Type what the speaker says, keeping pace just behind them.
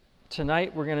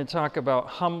Tonight we're going to talk about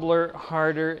humbler,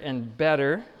 harder, and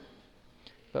better.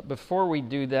 But before we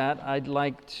do that, I'd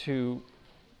like to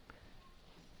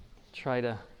try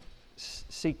to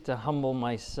seek to humble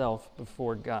myself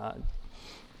before God.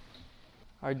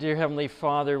 Our dear Heavenly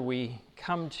Father, we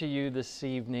come to you this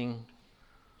evening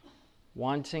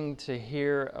wanting to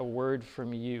hear a word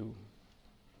from you.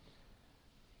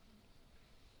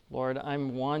 Lord,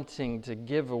 I'm wanting to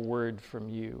give a word from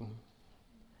you.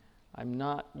 I'm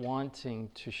not wanting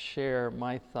to share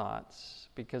my thoughts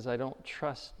because I don't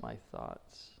trust my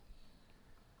thoughts.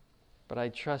 But I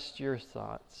trust your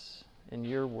thoughts and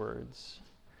your words.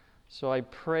 So I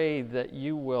pray that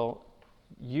you will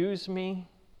use me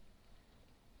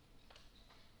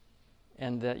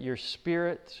and that your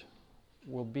Spirit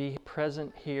will be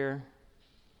present here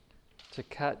to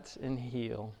cut and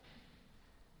heal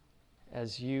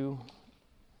as you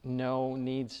know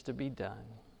needs to be done.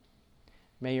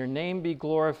 May your name be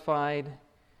glorified,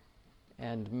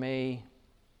 and may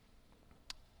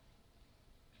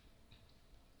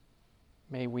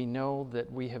we know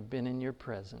that we have been in your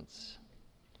presence.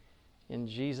 In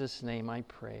Jesus' name I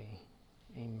pray.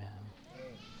 Amen.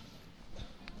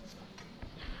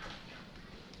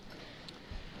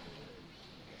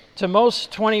 To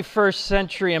most 21st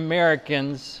century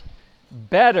Americans,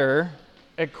 better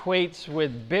equates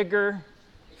with bigger,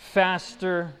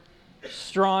 faster,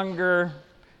 stronger,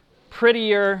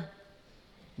 prettier,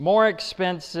 more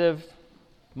expensive,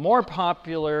 more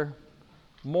popular,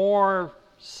 more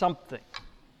something.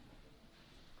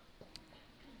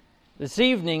 This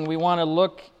evening, we want to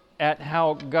look at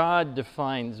how God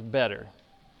defines better.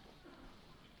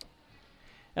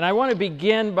 And I want to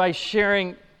begin by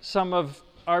sharing some of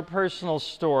our personal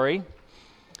story.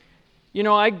 You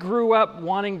know, I grew up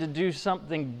wanting to do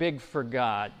something big for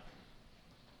God.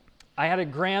 I had a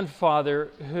grandfather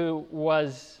who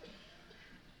was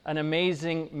an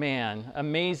amazing man,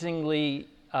 amazingly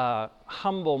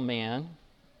humble man,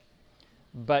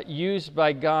 but used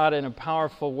by God in a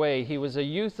powerful way. He was a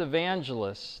youth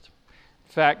evangelist.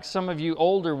 In fact, some of you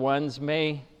older ones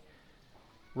may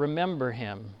remember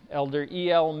him, Elder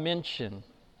E.L. Minchin.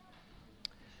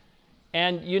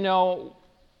 And you know,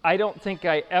 I don't think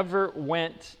I ever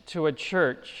went to a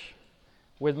church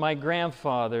with my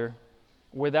grandfather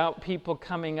without people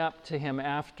coming up to him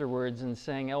afterwards and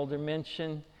saying, Elder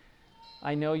Minchin,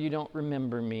 I know you don't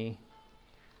remember me,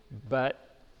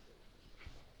 but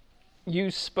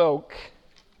you spoke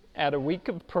at a week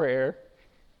of prayer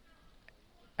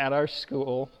at our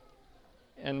school,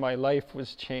 and my life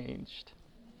was changed.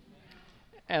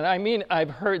 And I mean,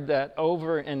 I've heard that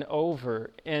over and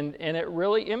over, and it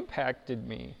really impacted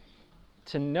me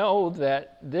to know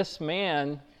that this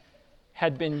man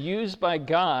had been used by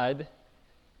God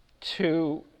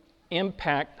to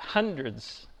impact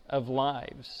hundreds of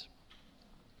lives.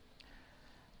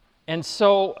 And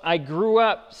so I grew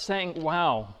up saying,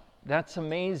 wow, that's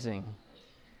amazing.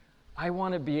 I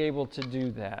want to be able to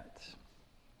do that.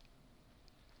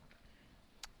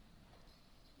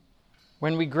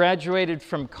 When we graduated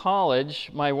from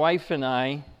college, my wife and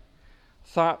I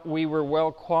thought we were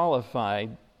well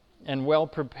qualified and well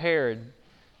prepared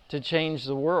to change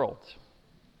the world.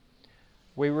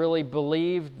 We really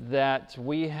believed that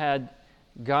we had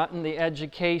gotten the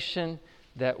education,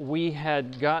 that we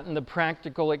had gotten the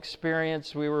practical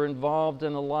experience. We were involved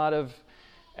in a lot of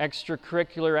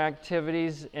extracurricular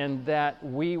activities, and that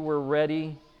we were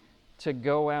ready to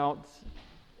go out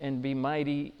and be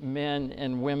mighty men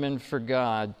and women for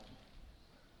God.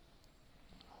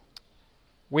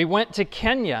 We went to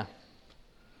Kenya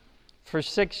for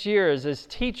 6 years as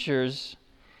teachers.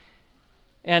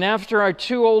 And after our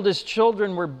two oldest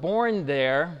children were born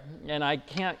there, and I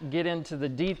can't get into the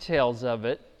details of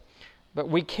it, but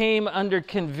we came under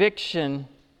conviction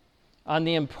on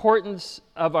the importance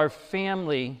of our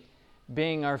family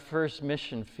being our first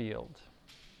mission field.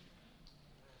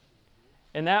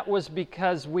 And that was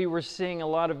because we were seeing a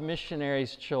lot of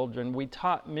missionaries' children. We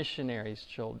taught missionaries'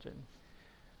 children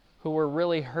who were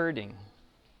really hurting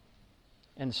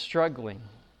and struggling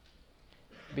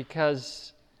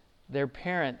because their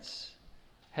parents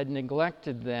had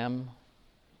neglected them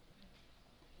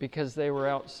because they were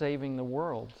out saving the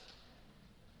world.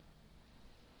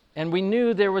 And we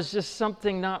knew there was just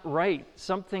something not right.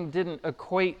 Something didn't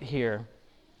equate here.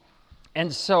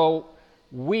 And so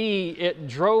it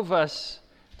drove us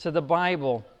to the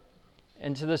Bible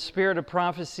and to the spirit of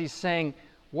prophecy saying,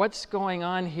 what's going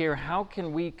on here? How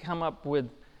can we come up with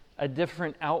a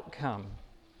different outcome?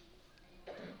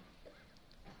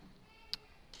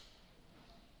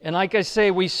 And like I say,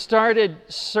 we started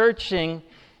searching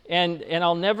And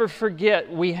I'll never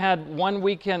forget, we had one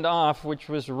weekend off, which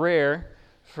was rare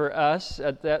for us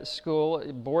at that school,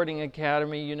 boarding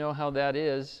academy, you know how that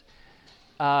is.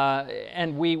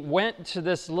 And we went to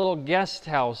this little guest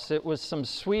house. It was some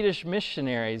Swedish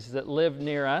missionaries that lived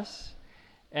near us,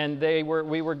 and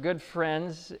we were good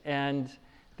friends, and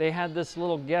they had this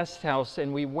little guest house,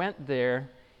 and we went there,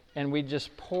 and we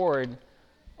just poured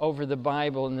over the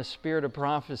Bible in the spirit of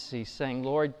prophecy, saying,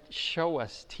 Lord, show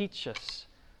us, teach us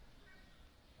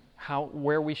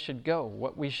where we should go,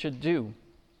 what we should do.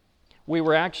 We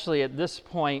were actually, at this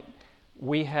point,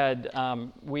 we had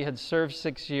served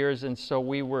 6 years, and so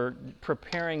we were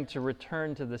preparing to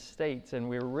return to the States, and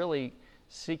we were really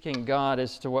seeking God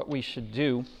as to what we should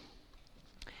do.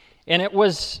 And it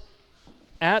was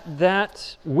at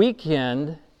that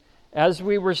weekend, as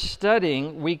we were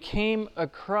studying, we came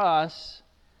across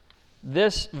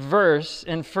this verse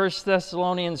in 1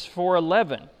 Thessalonians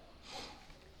 4:11.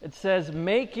 It says,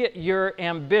 make it your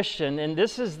ambition, and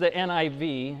this is the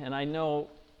NIV, and I know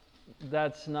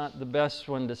that's not the best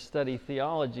one to study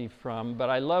theology from, but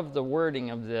I love the wording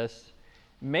of this.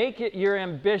 Make it your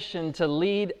ambition to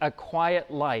lead a quiet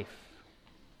life.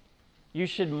 You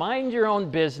should mind your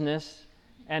own business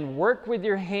and work with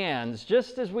your hands,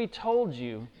 just as we told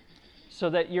you, so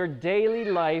that your daily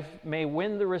life may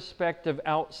win the respect of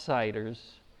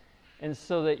outsiders, and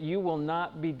so that you will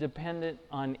not be dependent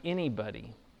on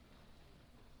anybody.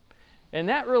 And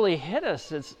that really hit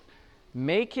us. It's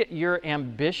make it your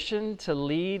ambition to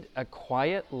lead a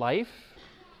quiet life.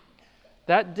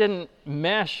 That didn't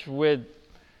mesh with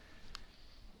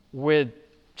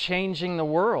changing the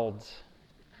world.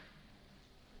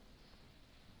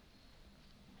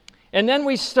 And then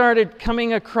we started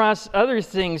coming across other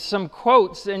things, some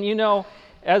quotes. And you know,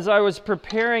 as I was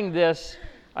preparing this,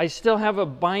 I still have a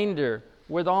binder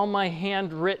with all my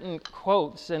handwritten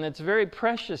quotes, and it's very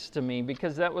precious to me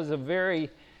because that was a very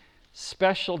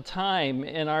special time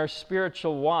in our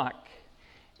spiritual walk.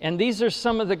 And these are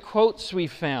some of the quotes we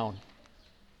found.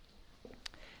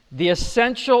 The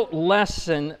essential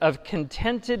lesson of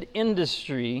contented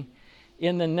industry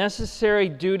in the necessary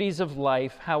duties of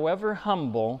life, however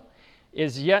humble,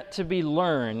 is yet to be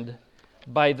learned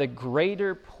by the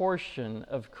greater portion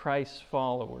of Christ's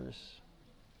followers.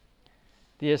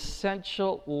 The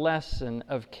essential lesson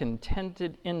of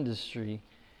contented industry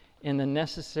in the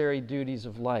necessary duties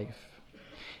of life.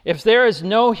 If there is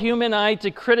no human eye to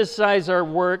criticize our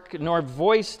work, nor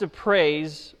voice to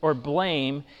praise or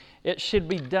blame, it should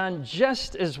be done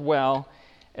just as well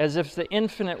as if the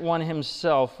Infinite One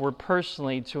himself were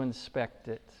personally to inspect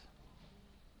it.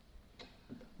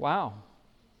 Wow.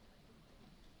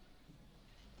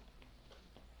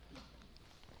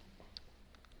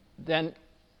 Then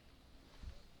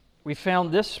we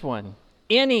found this one.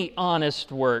 Any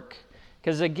honest work.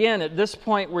 Because again, at this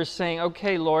point we're saying,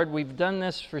 okay, Lord, we've done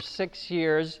this for 6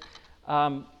 years.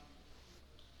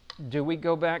 Do we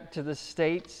go back to the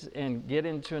States and get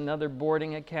into another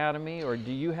boarding academy, or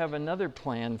do you have another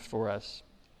plan for us?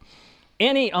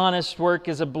 Any honest work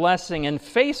is a blessing, and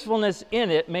faithfulness in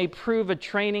it may prove a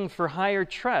training for higher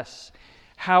trusts.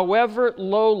 However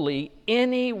lowly,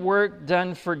 any work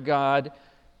done for God,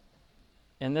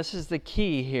 and this is the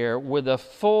key here, with a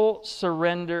full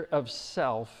surrender of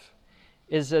self,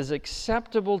 is as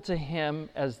acceptable to Him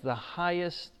as the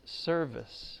highest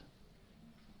service.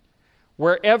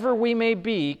 Wherever we may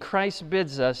be, Christ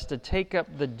bids us to take up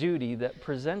the duty that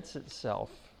presents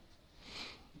itself.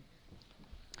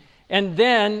 And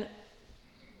then,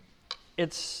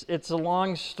 it's a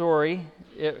long story.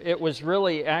 It was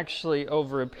really actually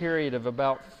over a period of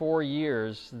about 4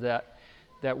 years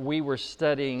that we were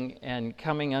studying and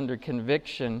coming under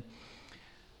conviction.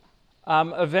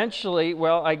 Eventually,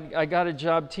 I got a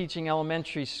job teaching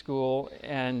elementary school,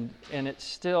 and it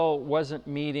still wasn't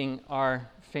meeting our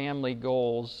family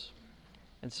goals.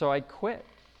 And so I quit.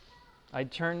 I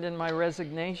turned in my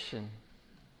resignation.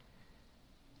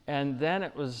 And then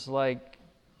it was like,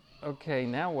 okay,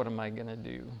 now what am I going to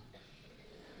do?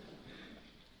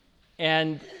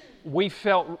 And we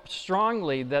felt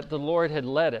strongly that the Lord had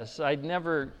led us. I'd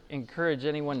never encourage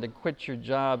anyone to quit your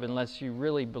job unless you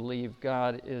really believe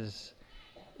God is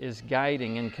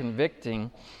guiding and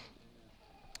convicting.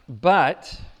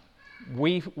 But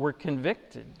we were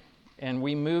convicted, and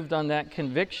we moved on that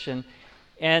conviction.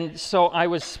 And so I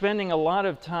was spending a lot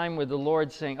of time with the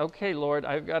Lord saying, okay, Lord,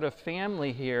 I've got a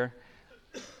family here.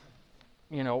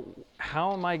 You know,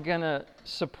 how am I going to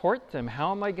support them?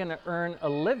 How am I going to earn a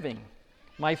living?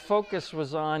 My focus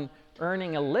was on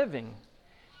earning a living.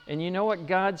 And you know what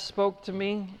God spoke to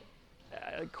me?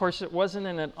 Of course, it wasn't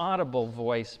in an audible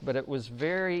voice, but it was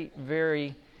very,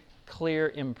 very clear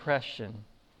impression.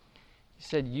 He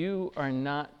said, you are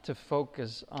not to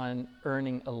focus on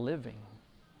earning a living.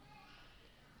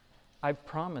 I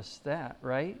promised that,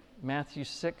 right? Matthew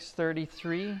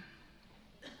 6:33.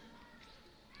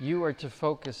 You are to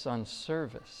focus on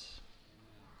service.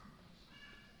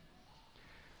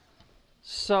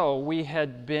 So we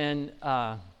had been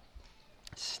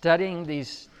studying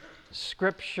these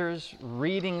scriptures,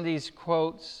 reading these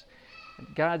quotes.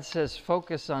 God says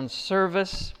focus on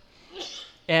service.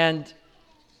 And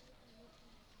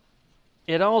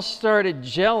it all started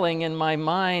gelling in my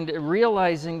mind,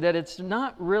 realizing that it's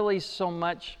not really so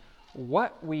much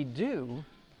what we do,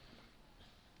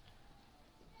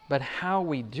 but how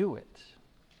we do it.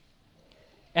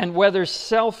 And whether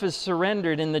self is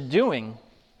surrendered in the doing.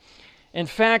 In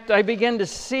fact, I began to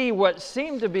see what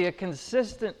seemed to be a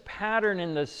consistent pattern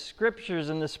in the scriptures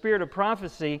and the spirit of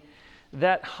prophecy,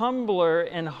 that humbler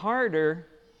and harder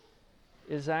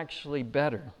is actually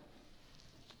better.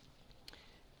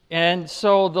 And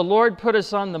so the Lord put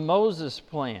us on the Moses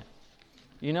plan.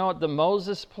 You know what the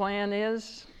Moses plan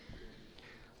is?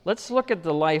 Let's look at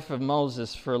the life of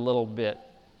Moses for a little bit.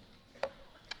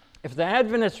 If the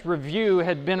Adventist Review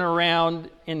had been around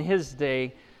in his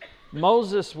day,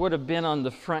 Moses would have been on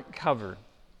the front cover.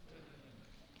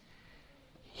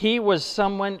 He was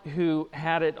someone who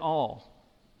had it all.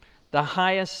 The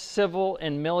highest civil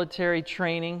and military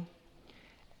training,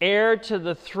 heir to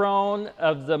the throne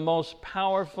of the most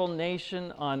powerful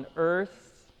nation on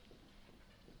earth.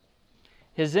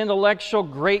 His intellectual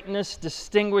greatness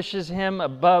distinguishes him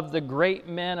above the great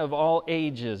men of all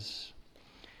ages.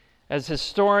 As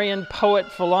historian, poet,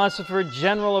 philosopher,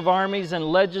 general of armies, and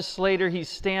legislator, he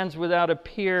stands without a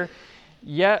peer.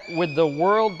 Yet with the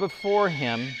world before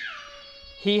him,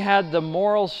 he had the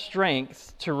moral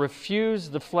strength to refuse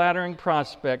the flattering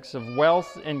prospects of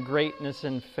wealth and greatness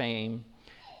and fame,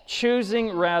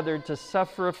 choosing rather to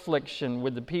suffer affliction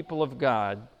with the people of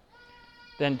God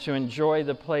than to enjoy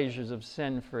the pleasures of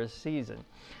sin for a season.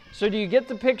 So do you get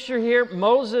the picture here?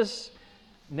 Moses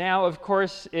now, of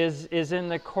course, is in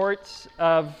the courts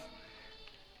of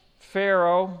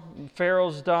Pharaoh,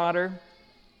 Pharaoh's daughter.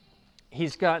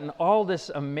 He's gotten all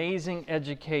this amazing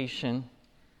education,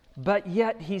 but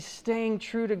yet he's staying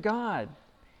true to God.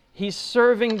 He's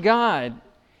serving God.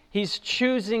 He's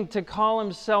choosing to call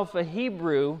himself a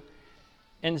Hebrew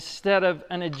instead of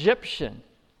an Egyptian.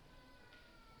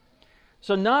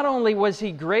 So not only was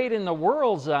he great in the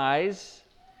world's eyes,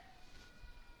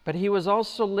 but he was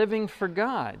also living for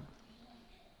God.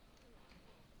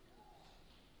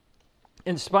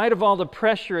 In spite of all the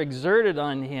pressure exerted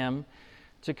on him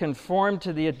to conform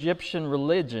to the Egyptian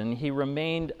religion, he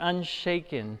remained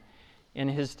unshaken in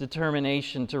his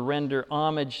determination to render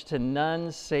homage to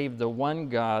none save the one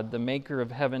God, the maker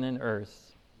of heaven and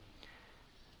earth.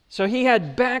 So he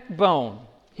had backbone.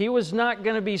 He was not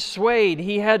going to be swayed.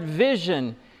 He had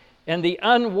vision and the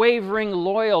unwavering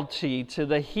loyalty to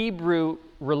the Hebrew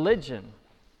religion.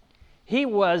 He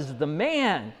was the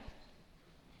man,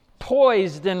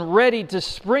 poised and ready to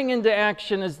spring into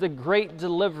action as the great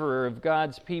deliverer of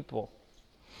God's people.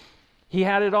 He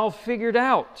had it all figured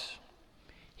out.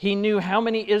 He knew how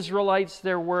many Israelites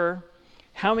there were,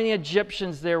 how many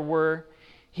Egyptians there were.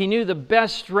 He knew the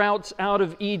best routes out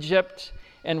of Egypt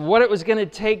and what it was going to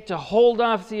take to hold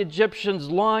off the Egyptians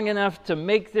long enough to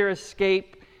make their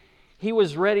escape. He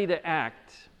was ready to act.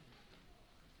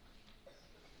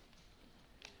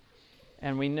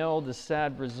 And we know the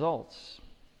sad results.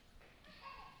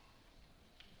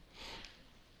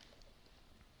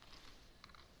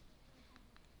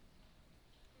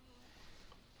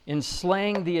 In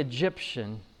slaying the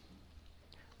Egyptian,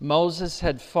 Moses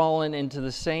had fallen into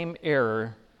the same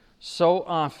error so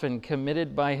often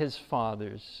committed by his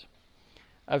fathers,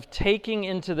 of taking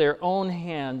into their own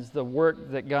hands the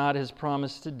work that God has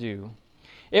promised to do.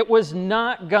 It was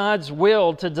not God's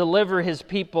will to deliver his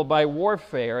people by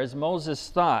warfare, as Moses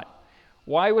thought.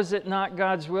 Why was it not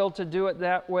God's will to do it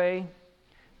that way?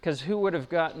 Because who would have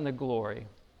gotten the glory?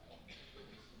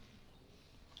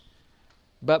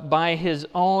 But by his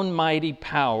own mighty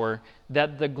power,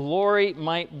 that the glory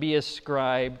might be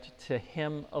ascribed to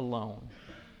him alone.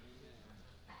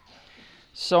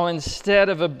 So instead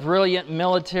of a brilliant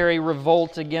military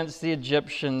revolt against the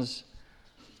Egyptians,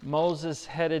 Moses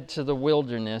headed to the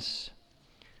wilderness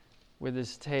with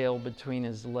his tail between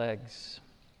his legs.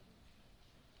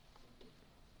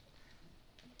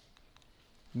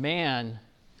 Man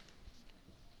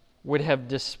would have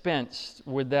dispensed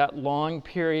with that long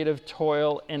period of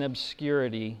toil and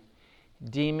obscurity,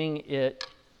 deeming it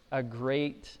a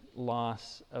great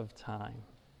loss of time.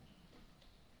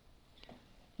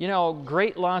 You know,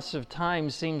 great loss of time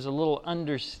seems a little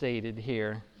understated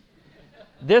here.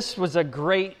 This was a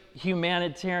great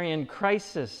humanitarian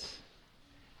crisis.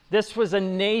 This was a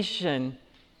nation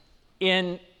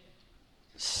in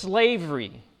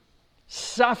slavery,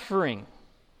 suffering,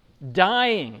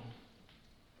 dying.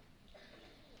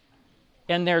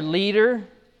 And their leader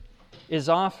is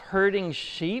off herding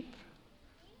sheep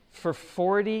for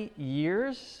 40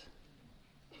 years?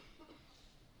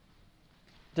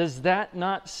 Does that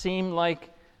not seem like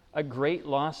a great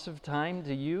loss of time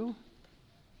to you?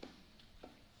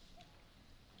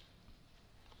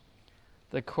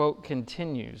 The quote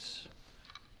continues,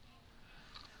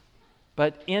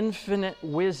 "But infinite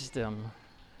wisdom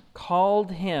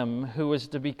called him who was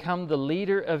to become the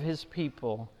leader of his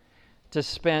people to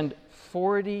spend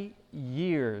 40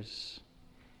 years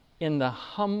in the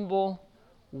humble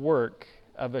work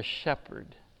of a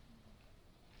shepherd.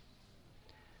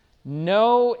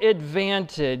 No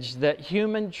advantage that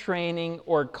human training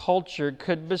or culture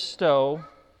could bestow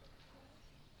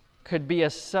could be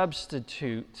a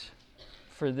substitute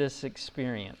for this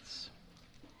experience."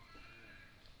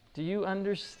 Do you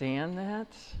understand that?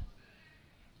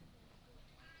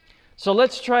 So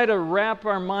let's try to wrap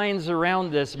our minds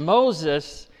around this.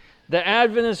 Moses, the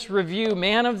Adventist Review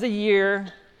Man of the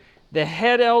Year, the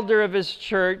head elder of his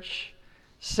church,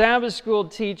 Sabbath school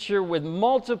teacher with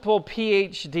multiple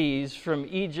PhDs from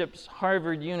Egypt's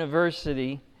Harvard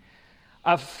University,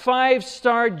 a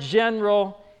 5-star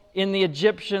general in the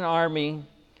Egyptian army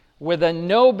with a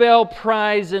Nobel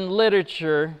Prize in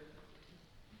literature,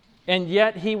 and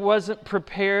yet he wasn't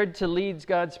prepared to lead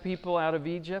God's people out of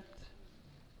Egypt?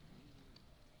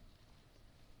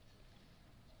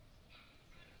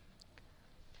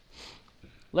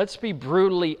 Let's be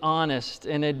brutally honest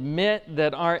and admit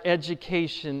that our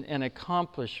education and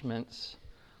accomplishments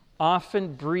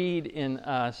often breed in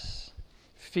us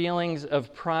feelings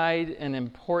of pride and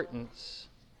importance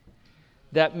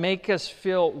that make us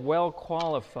feel well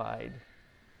qualified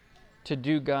to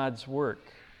do God's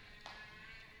work.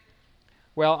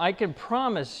 Well, I can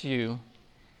promise you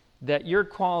that your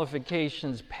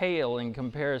qualifications pale in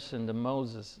comparison to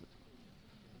Moses'.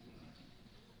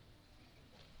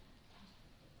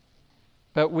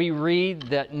 But we read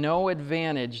that no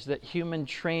advantage that human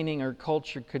training or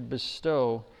culture could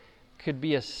bestow could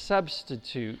be a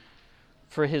substitute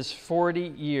for his 40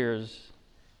 years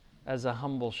as a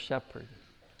humble shepherd.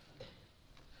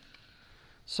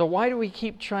 So why do we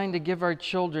keep trying to give our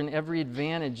children every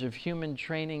advantage of human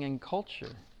training and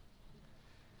culture?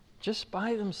 Just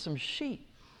buy them some sheep.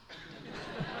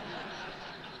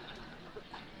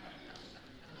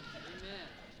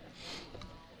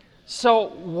 So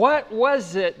what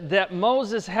was it that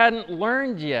Moses hadn't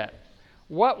learned yet?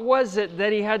 What was it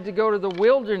that he had to go to the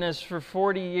wilderness for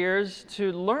 40 years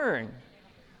to learn?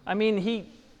 I mean,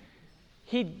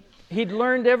 he'd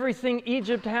learned everything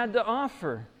Egypt had to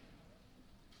offer.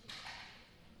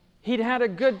 He'd had a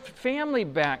good family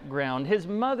background. His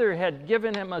mother had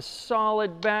given him a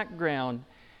solid background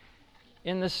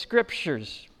in the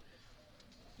scriptures.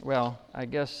 Well, I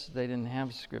guess they didn't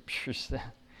have scriptures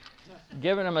then.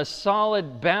 Given him a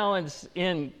solid balance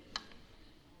in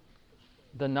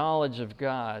the knowledge of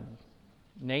God,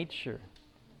 nature,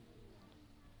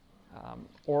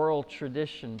 oral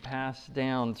tradition passed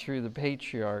down through the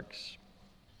patriarchs.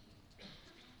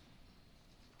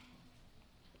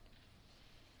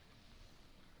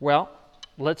 Well,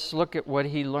 let's look at what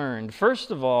he learned.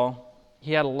 First of all,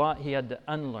 he had a lot he had to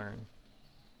unlearn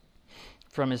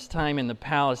from his time in the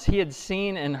palace. He had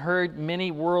seen and heard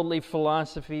many worldly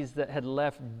philosophies that had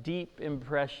left deep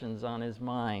impressions on his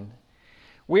mind.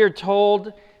 We are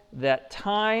told that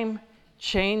time,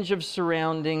 change of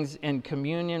surroundings, and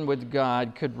communion with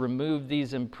God could remove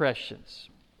these impressions.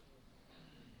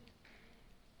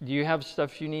 Do you have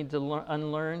stuff you need to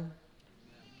unlearn?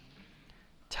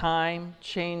 Time,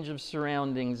 change of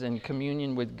surroundings, and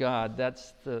communion with God.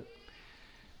 That's the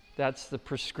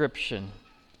prescription.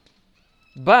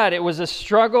 But it was a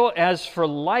struggle as for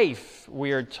life,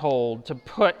 we are told, to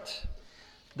put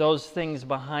those things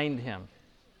behind him.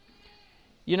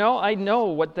 You know, I know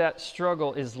what that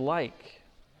struggle is like.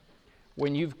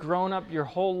 When you've grown up your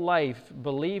whole life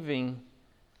believing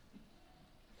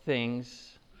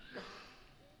things,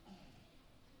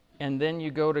 and then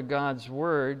you go to God's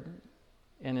Word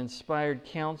and inspired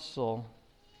counsel,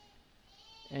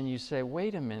 and you say,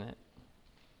 wait a minute,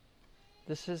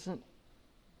 this isn't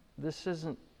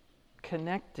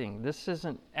connecting, this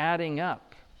isn't adding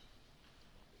up.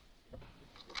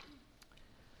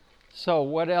 So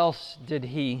what else did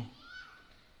he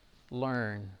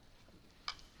learn?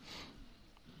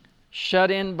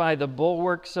 Shut in by the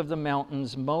bulwarks of the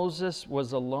mountains, Moses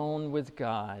was alone with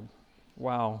God.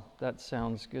 Wow, that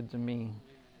sounds good to me.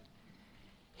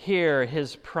 Here,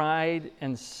 his pride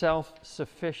and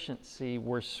self-sufficiency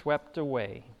were swept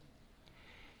away.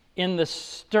 In the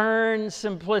stern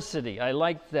simplicity, I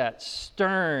like that,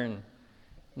 stern,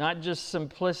 not just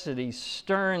simplicity,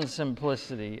 stern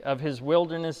simplicity of his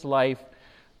wilderness life,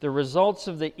 the results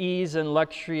of the ease and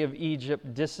luxury of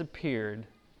Egypt disappeared.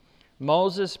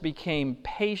 Moses became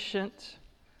patient,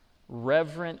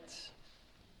 reverent,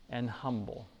 and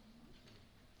humble.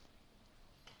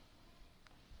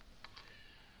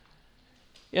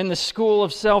 In the school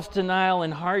of self-denial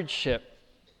and hardship,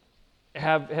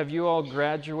 have you all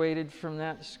graduated from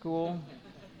that school?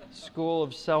 School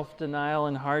of self-denial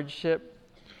and hardship.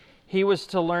 He was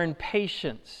to learn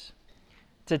patience,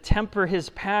 to temper his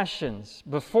passions.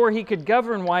 Before he could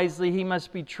govern wisely, he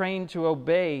must be trained to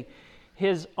obey.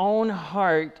 His own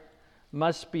heart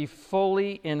must be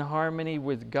fully in harmony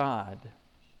with God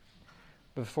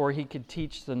before he could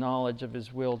teach the knowledge of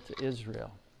his will to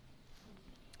Israel.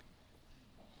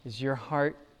 Is your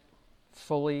heart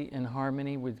fully in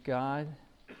harmony with God?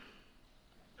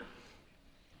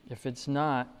 If it's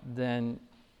not, then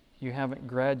you haven't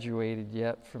graduated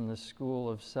yet from the school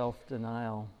of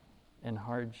self-denial and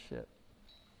hardship.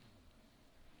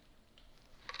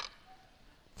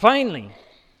 Finally,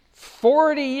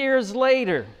 40 years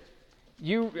later,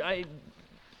 you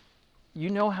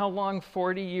know how long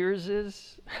 40 years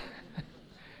is?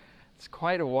 It's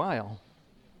quite a while.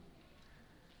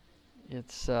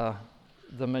 It's the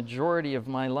majority of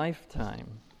my lifetime.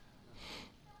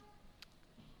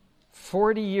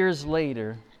 40 years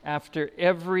later, after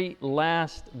every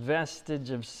last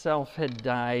vestige of self had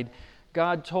died,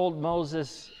 God told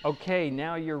Moses, okay,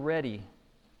 now you're ready.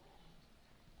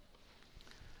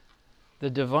 The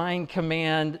divine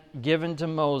command given to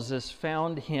Moses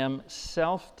found him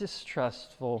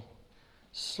self-distrustful,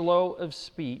 slow of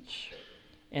speech,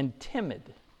 and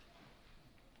timid.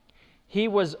 He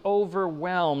was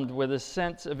overwhelmed with a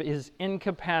sense of his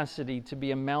incapacity to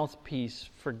be a mouthpiece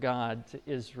for God to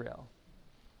Israel.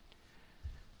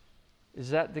 Is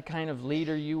that the kind of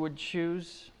leader you would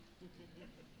choose?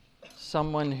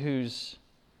 Someone who's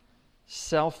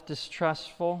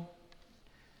self-distrustful?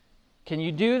 Can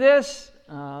you do this?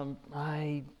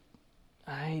 I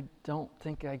don't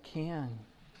think I can.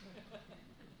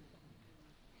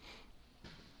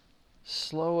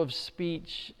 Slow of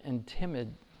speech and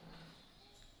timid.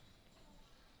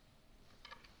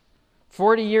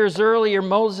 40 years earlier,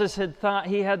 Moses had thought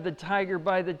he had the tiger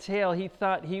by the tail. He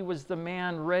thought he was the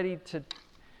man ready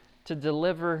to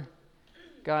deliver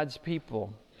God's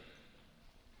people.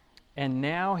 And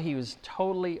now he was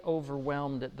totally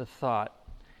overwhelmed at the thought.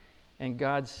 And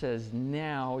God says,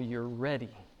 now you're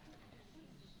ready.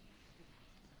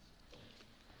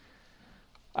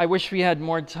 I wish we had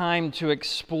more time to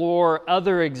explore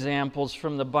other examples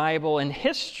from the Bible and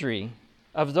history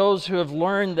of those who have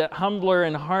learned that humbler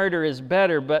and harder is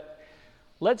better, but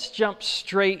let's jump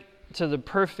straight to the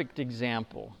perfect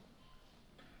example.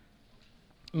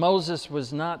 Moses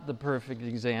was not the perfect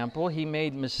example. He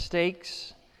made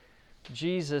mistakes.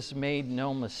 Jesus made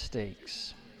no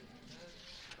mistakes.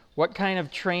 What kind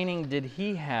of training did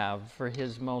he have for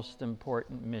his most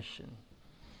important mission?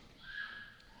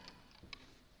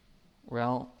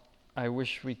 Well, I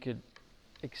wish we could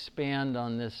expand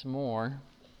on this more.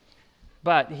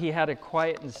 But he had a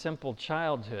quiet and simple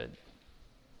childhood.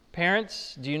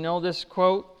 Parents, do you know this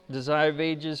quote? Desire of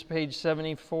Ages, page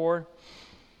 74.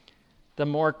 The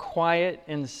more quiet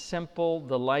and simple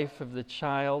the life of the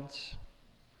child,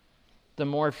 the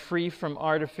more free from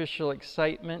artificial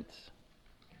excitement.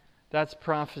 That's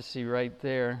prophecy right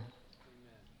there.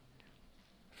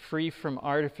 Free from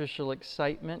artificial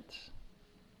excitement.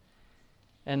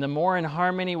 And the more in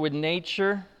harmony with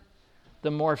nature, the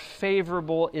more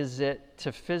favorable is it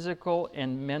to physical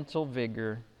and mental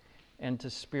vigor and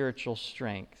to spiritual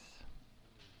strength.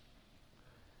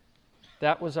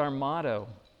 That was our motto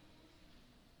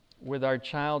with our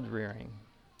child rearing,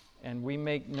 and we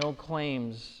make no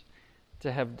claims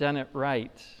to have done it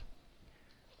right.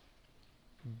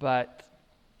 But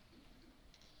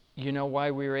you know why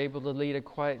we were able to lead a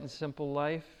quiet and simple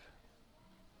life?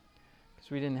 Because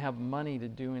we didn't have money to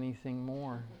do anything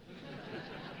more.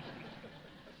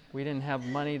 We didn't have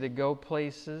money to go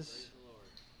places.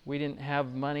 We didn't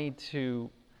have money to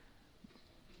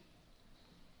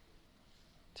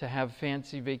have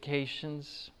fancy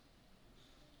vacations.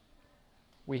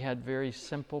 We had very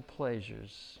simple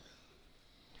pleasures.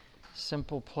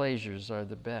 Simple pleasures are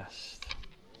the best.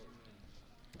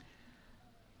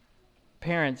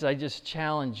 Parents, I just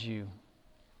challenge you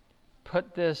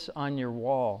put this on your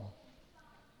wall.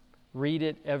 Read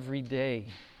it every day.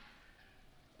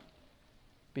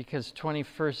 Because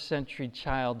 21st century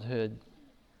childhood,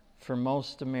 for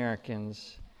most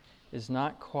Americans, is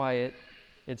not quiet,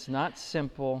 it's not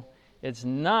simple, it's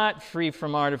not free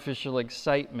from artificial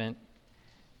excitement,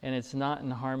 and it's not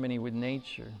in harmony with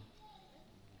nature.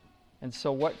 And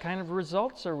so what kind of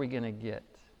results are we going to get?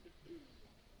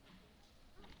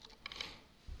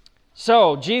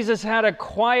 So, Jesus had a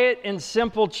quiet and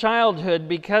simple childhood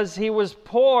because he was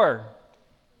poor.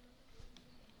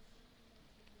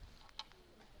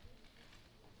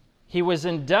 He was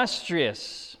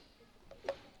industrious.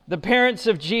 The parents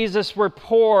of Jesus were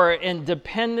poor and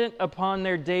dependent upon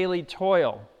their daily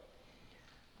toil.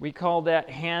 We call that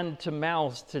hand to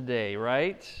mouth today,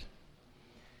 right?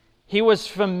 He was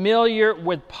familiar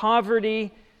with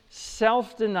poverty,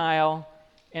 self-denial,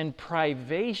 and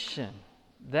privation.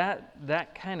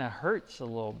 That kind of hurts a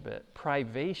little bit.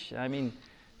 Privation. I mean,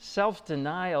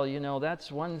 self-denial,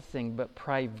 that's one thing, but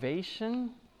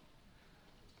privation?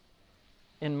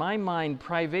 In my mind,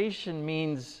 privation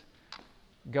means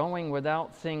going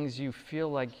without things you feel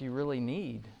like you really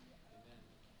need.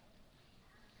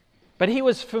 But he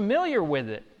was familiar with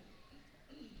it.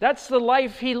 That's the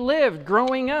life he lived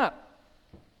growing up.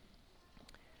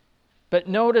 But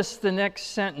notice the next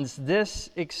sentence.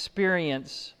 This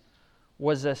experience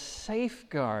was a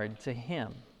safeguard to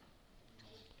him.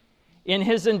 In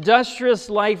his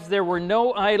industrious life, there were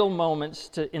no idle moments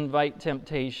to invite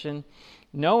temptation.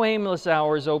 No aimless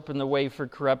hours opened the way for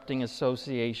corrupting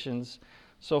associations.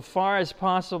 So far as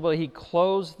possible, he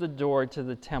closed the door to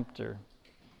the tempter.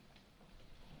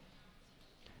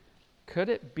 Could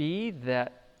it be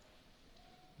that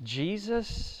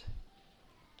Jesus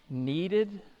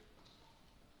needed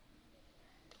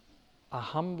a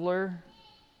humbler,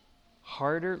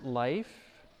 harder life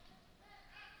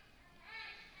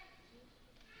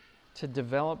to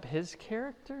develop his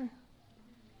character?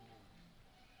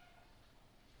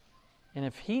 And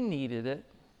if he needed it,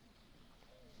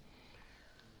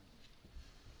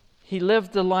 he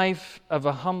lived the life of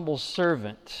a humble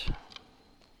servant.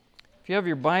 If you have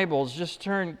your Bibles, just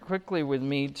turn quickly with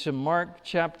me to Mark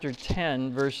chapter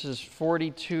 10, verses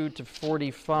 42 to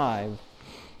 45.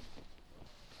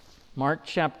 Mark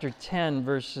chapter 10,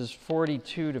 verses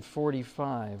 42 to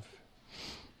 45.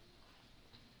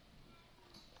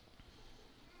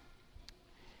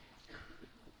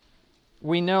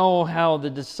 We know how the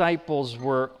disciples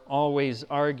were always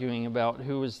arguing about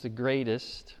who was the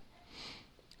greatest,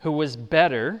 who was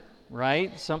better,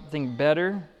 right? Something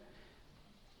better.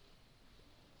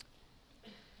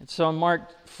 And so in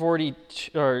Mark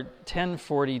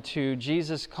 10:42,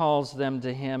 Jesus calls them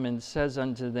to him and says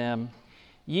unto them,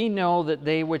 Ye know that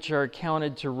they which are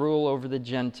accounted to rule over the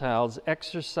Gentiles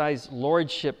exercise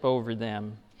lordship over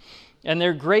them, and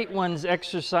their great ones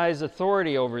exercise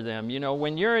authority over them.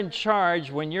 When you're in charge,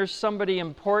 when you're somebody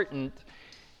important,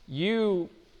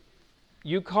 you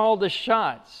call the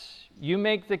shots. You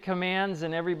make the commands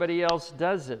and everybody else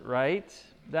does it, right?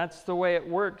 That's the way it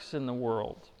works in the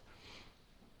world.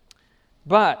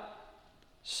 But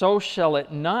so shall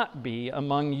it not be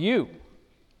among you.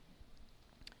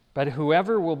 But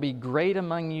whoever will be great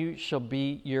among you shall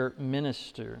be your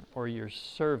minister or your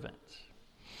servant.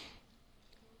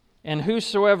 And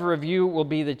whosoever of you will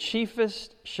be the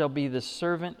chiefest shall be the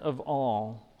servant of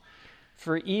all.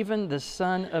 For even the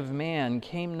Son of Man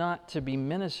came not to be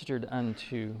ministered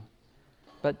unto,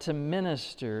 but to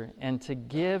minister and to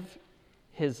give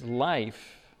his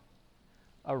life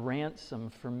a ransom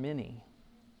for many.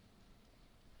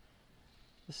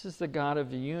 This is the God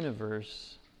of the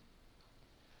universe.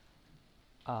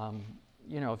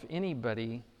 If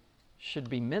anybody should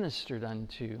be ministered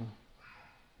unto,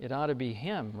 it ought to be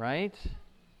him, right?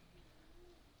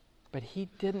 But he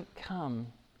didn't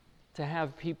come to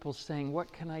have people saying,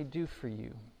 what can I do for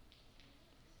you?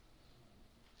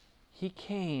 He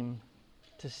came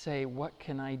to say, what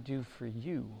can I do for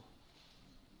you?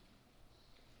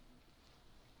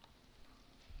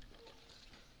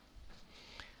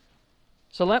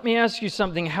 So let me ask you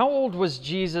something. How old was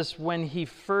Jesus when he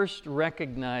first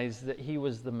recognized that he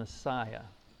was the Messiah?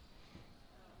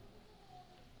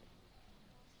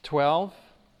 12?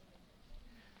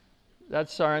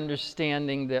 That's our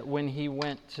understanding that when he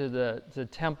went to the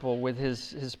temple with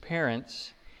his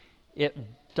parents, it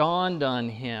dawned on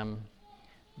him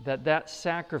that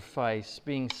sacrifice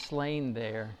being slain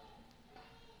there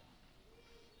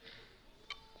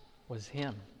was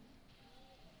him.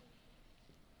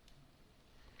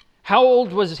 How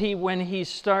old was he when he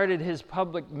started his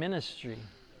public ministry?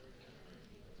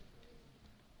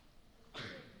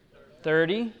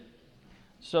 30?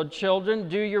 So children,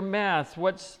 do your math.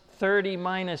 What's 30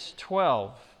 minus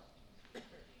 12?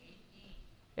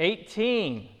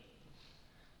 18.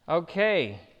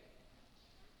 Okay.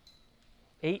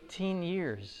 18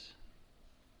 years.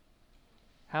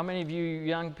 How many of you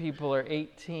young people are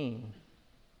 18?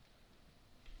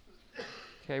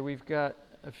 Okay, we've got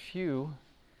a few.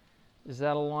 Is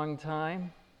that a long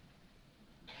time?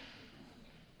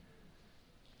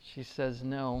 She says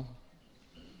no.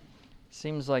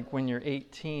 Seems like when you're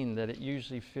 18 that it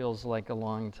usually feels like a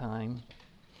long time.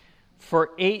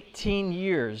 For 18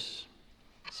 years.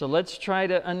 So let's try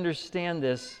to understand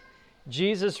this.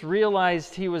 Jesus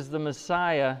realized he was the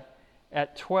Messiah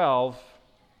at 12.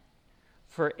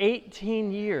 For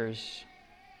 18 years,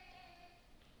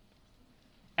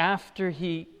 after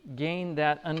he gained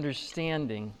that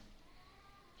understanding,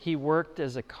 he worked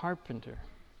as a carpenter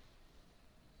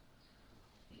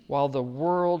while the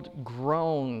world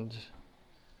groaned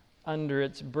under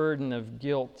its burden of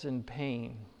guilt and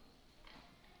pain.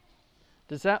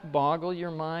 Does that boggle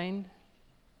your mind?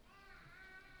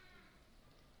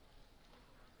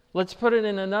 Let's put it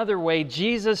in another way.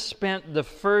 Jesus spent the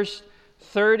first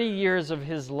 30 years of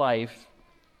his life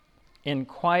in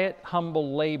quiet,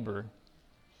 humble labor,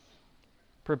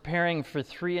 preparing for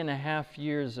 3.5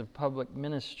 years of public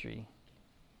ministry.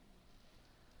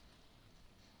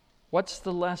 What's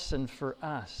the lesson for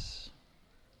us?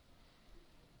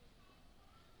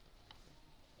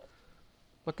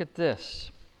 Look at this.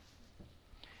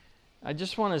 I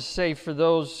just want to say for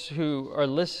those who are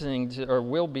listening to or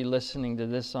will be listening to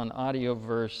this on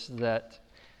Audioverse that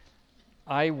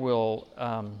I will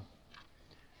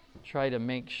try to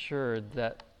make sure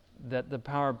that the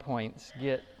PowerPoints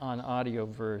get on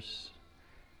Audioverse,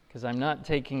 because I'm not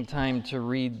taking time to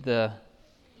read the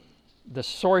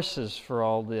sources for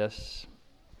all this,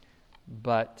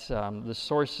 but the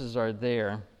sources are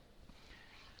there.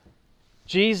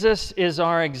 Jesus is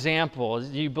our example.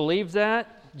 Do you believe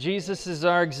that? Jesus is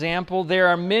our example. There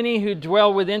are many who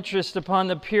dwell with interest upon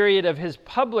the period of his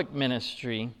public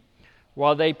ministry,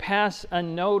 while they pass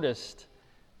unnoticed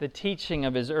the teaching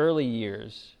of his early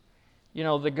years. You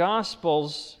know, the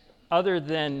Gospels, other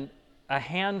than a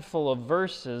handful of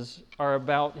verses, are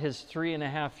about his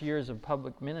 3.5 years of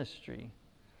public ministry.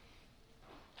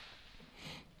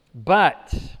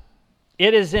 But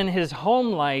it is in his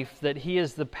home life that he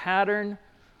is the pattern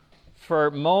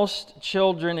for most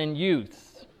children and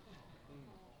youth.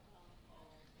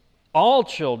 All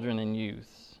children and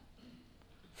youth.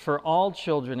 For all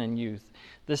children and youth.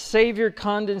 The Savior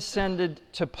condescended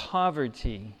to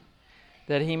poverty,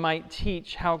 that he might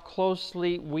teach how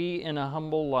closely we in a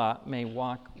humble lot may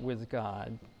walk with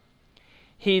God.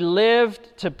 He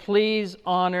lived to please,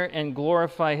 honor, and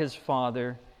glorify his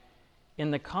Father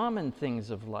in the common things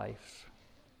of life.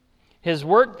 His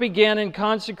work began in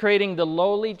consecrating the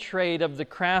lowly trade of the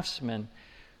craftsmen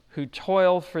who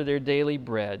toil for their daily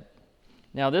bread.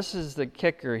 Now, this is the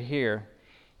kicker here.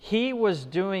 He was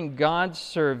doing God's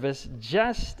service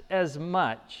just as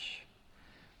much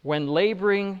when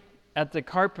laboring at the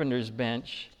carpenter's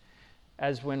bench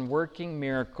as when working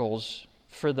miracles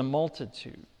for the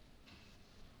multitude.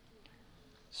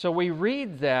 So we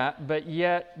read that, but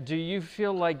yet, do you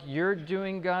feel like you're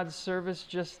doing God's service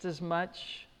just as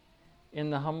much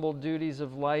in the humble duties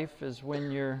of life as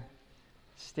when you're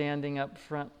standing up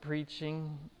front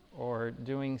preaching or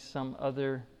doing some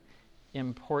other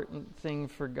important thing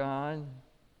for God?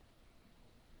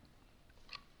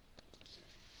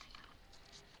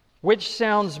 Which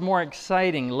sounds more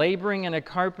exciting, laboring in a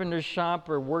carpenter's shop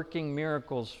or working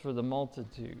miracles for the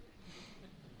multitude?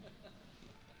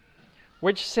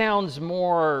 Which sounds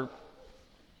more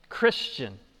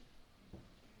Christian?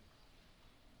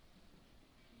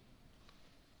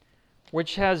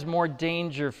 Which has more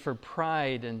danger for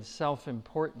pride and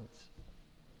self-importance?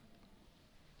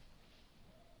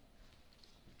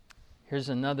 Here's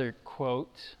another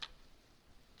quote.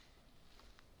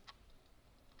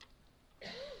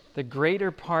 The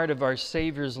greater part of our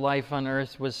Savior's life on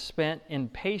earth was spent in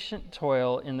patient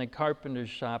toil in the carpenter's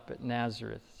shop at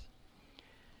Nazareth.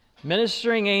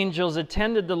 Ministering angels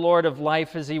attended the Lord of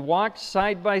life as he walked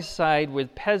side by side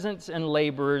with peasants and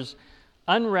laborers,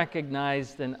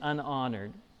 unrecognized and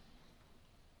unhonored.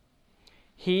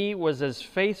 He was as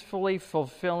faithfully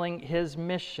fulfilling his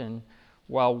mission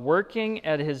while working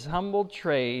at his humble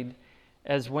trade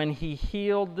as when he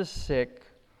healed the sick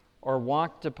or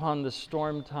walked upon the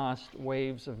storm-tossed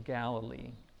waves of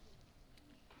Galilee.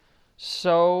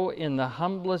 So, in the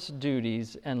humblest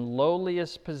duties and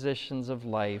lowliest positions of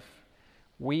life,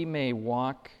 we may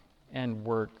walk and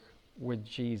work with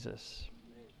Jesus.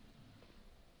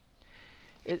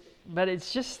 But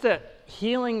it's just that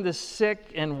healing the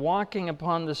sick and walking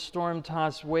upon the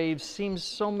storm-tossed waves seems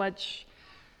so much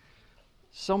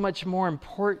more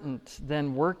important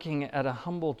than working at a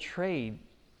humble trade.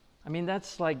 I mean,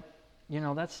 that's like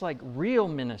real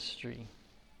ministry.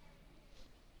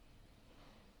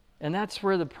 And that's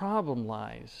where the problem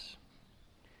lies.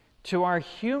 To our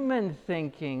human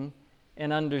thinking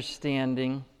and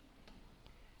understanding,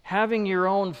 having your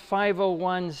own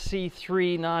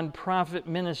 501c3 nonprofit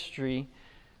ministry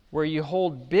where you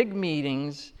hold big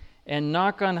meetings and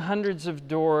knock on hundreds of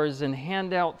doors and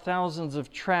hand out thousands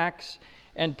of tracts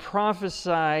and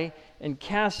prophesy and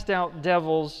cast out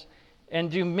devils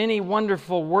and do many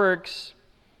wonderful works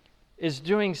is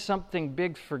doing something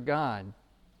big for God.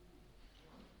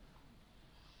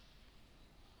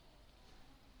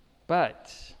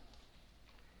 But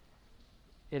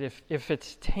if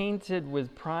it's tainted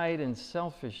with pride and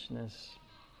selfishness,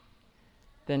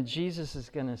 then Jesus is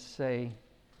going to say,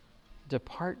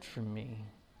 "Depart from me,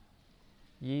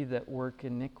 ye that work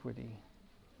iniquity."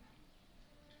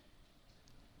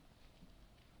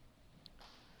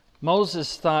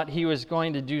 Moses thought he was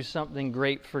going to do something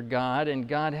great for God, and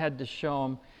God had to show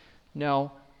him,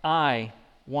 "No, I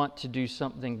want to do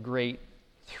something great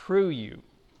through you.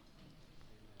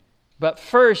 But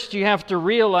first, you have to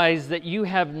realize that you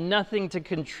have nothing to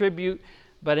contribute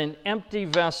but an empty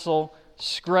vessel,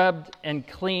 scrubbed and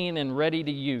clean and ready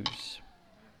to use."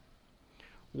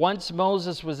 Once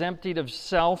Moses was emptied of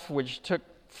self, which took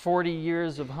 40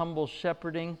 years of humble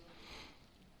shepherding,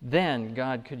 then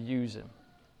God could use him.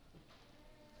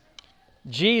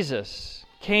 Jesus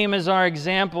came as our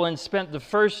example and spent the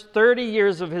first 30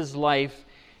 years of his life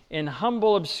in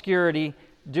humble obscurity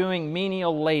doing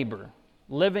menial labor,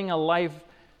 living a life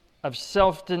of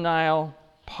self-denial,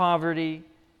 poverty,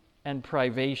 and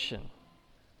privation.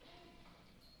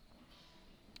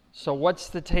 So what's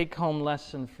the take-home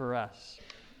lesson for us?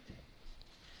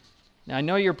 Now, I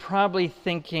know you're probably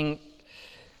thinking,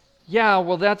 yeah,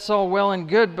 well, that's all well and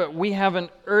good, but we have an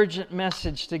urgent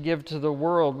message to give to the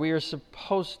world. We are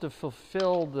supposed to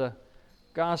fulfill the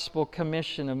gospel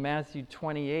commission of Matthew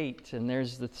 28, and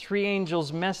there's the three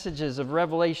angels' messages of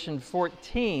Revelation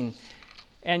 14.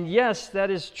 And yes, that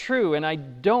is true, and I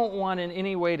don't want in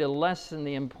any way to lessen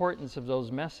the importance of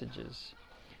those messages.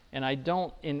 And I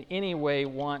don't in any way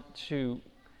want to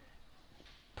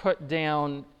put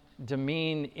down,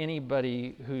 demean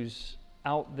anybody who's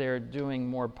out there doing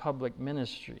more public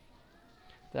ministry.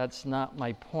 That's not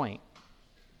my point.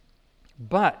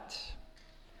 But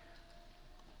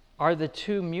are the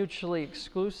two mutually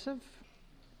exclusive?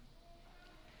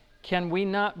 Can we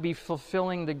not be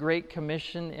fulfilling the Great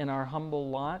Commission in our humble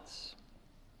lots?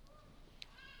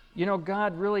 You know,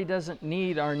 God really doesn't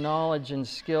need our knowledge and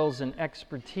skills and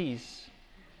expertise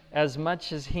as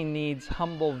much as He needs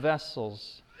humble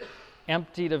vessels,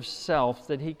 emptied of self,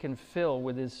 that He can fill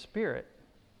with His Spirit.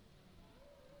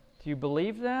 Do you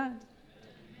believe that?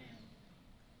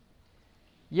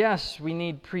 Yes, we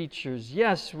need preachers.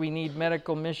 Yes, we need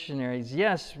medical missionaries.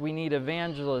 Yes, we need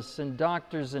evangelists and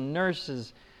doctors and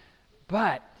nurses.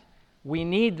 But we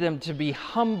need them to be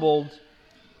humbled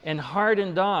and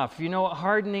hardened off. You know what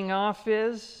hardening off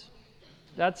is?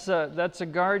 That's a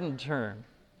garden term.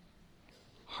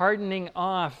 Hardening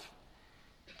off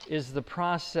is the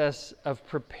process of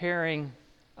preparing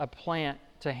a plant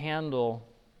to handle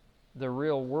the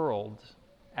real world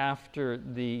after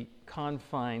the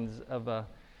confines of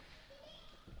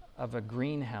a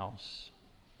greenhouse.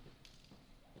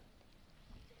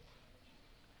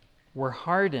 We're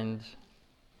hardened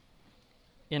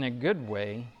in a good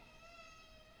way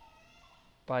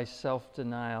by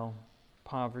self-denial,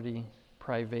 poverty,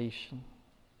 privation.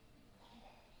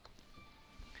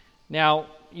 Now,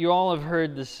 you all have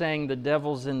heard the saying, "The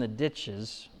devil's in the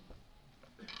ditches."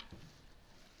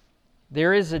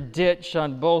 There is a ditch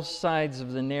on both sides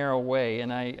of the narrow way,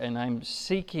 and I'm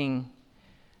seeking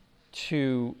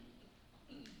to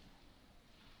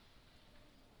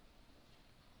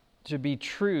be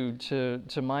true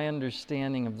to my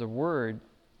understanding of the Word.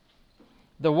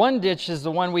 The one ditch is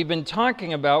the one we've been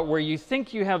talking about, where you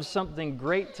think you have something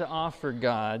great to offer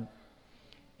God,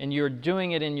 and you're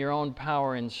doing it in your own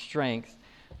power and strength.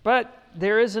 But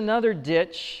there is another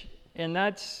ditch, and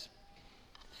that's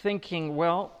thinking,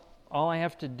 well, all I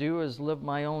have to do is live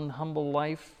my own humble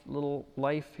life, little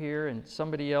life here, and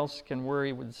somebody else can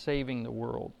worry with saving the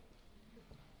world.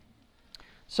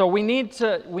 So we need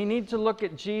to look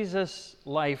at Jesus'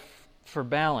 life for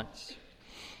balance.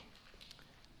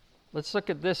 Let's look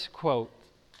at this quote.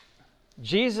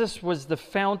 Jesus was the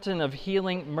fountain of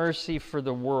healing mercy for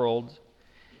the world.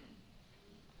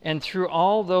 And through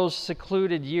all those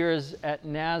secluded years at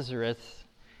Nazareth,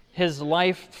 his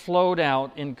life flowed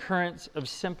out in currents of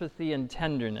sympathy and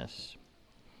tenderness.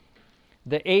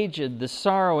 The aged, the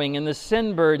sorrowing, and the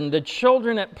sin-burdened, the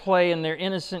children at play in their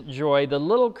innocent joy, the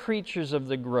little creatures of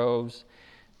the groves,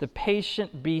 the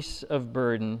patient beasts of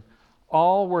burden,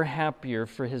 all were happier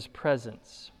for his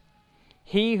presence.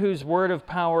 He whose word of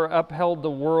power upheld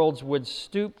the worlds would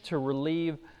stoop to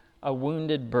relieve a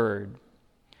wounded bird.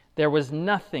 There was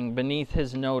nothing beneath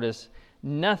his notice,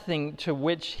 nothing to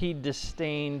which he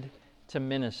disdained to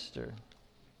minister.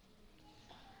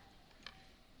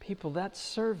 People, that's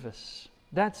service.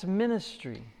 That's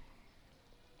ministry.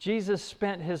 Jesus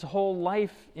spent his whole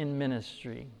life in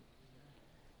ministry.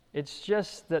 It's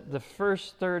just that the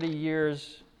first 30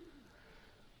 years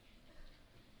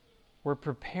were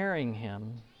preparing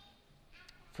him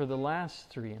for the last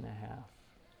 3.5.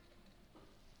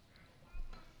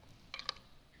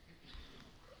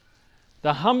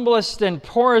 The humblest and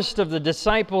poorest of the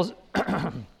disciples,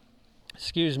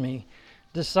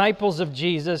 disciples of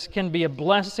Jesus can be a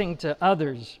blessing to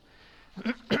others.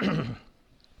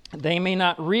 They may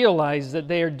not realize that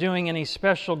they are doing any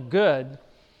special good,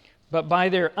 but by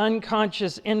their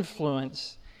unconscious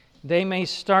influence, they may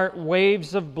start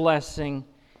waves of blessing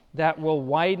that will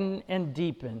widen and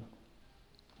deepen.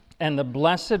 And the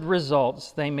blessed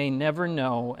results they may never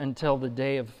know until the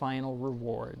day of final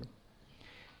reward.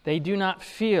 They do not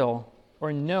feel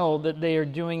or know that they are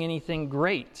doing anything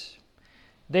great.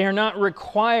 They are not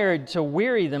required to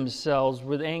weary themselves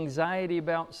with anxiety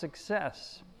about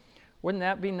success. Wouldn't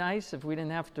that be nice if we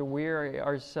didn't have to weary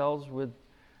ourselves with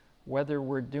whether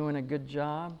we're doing a good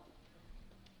job?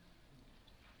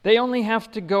 They only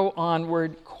have to go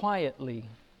onward quietly,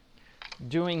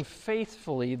 doing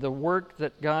faithfully the work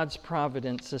that God's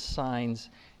providence assigns,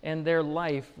 and their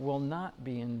life will not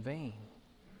be in vain.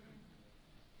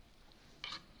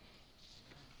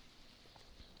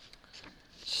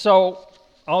 So,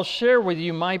 I'll share with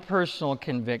you my personal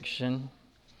conviction,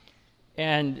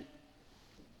 and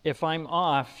if I'm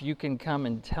off, you can come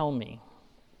and tell me,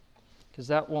 because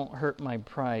that won't hurt my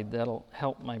pride. That'll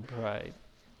help my pride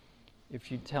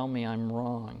if you tell me I'm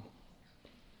wrong.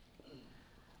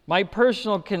 My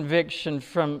personal conviction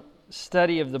from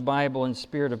study of the Bible and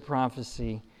spirit of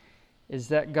prophecy is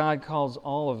that God calls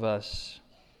all of us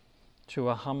to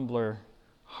a humbler,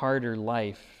 harder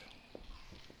life.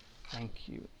 Thank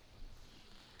you.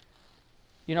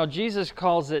 You know, Jesus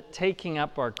calls it taking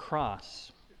up our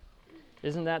cross.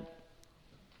 Isn't that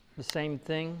the same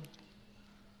thing?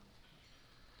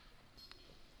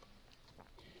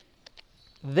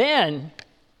 Then,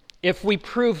 if we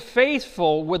prove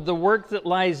faithful with the work that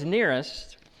lies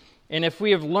nearest, and if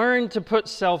we have learned to put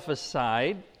self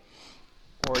aside,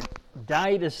 or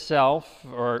die to self,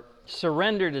 or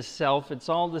surrender to self, it's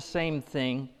all the same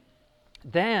thing,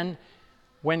 then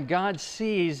when God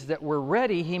sees that we're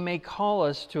ready, He may call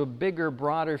us to a bigger,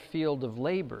 broader field of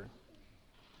labor.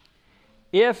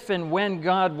 If and when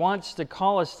God wants to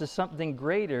call us to something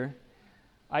greater,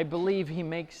 I believe He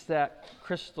makes that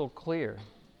crystal clear.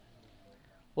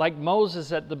 Like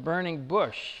Moses at the burning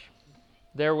bush,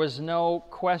 there was no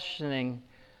questioning,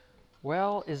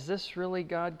 well, is this really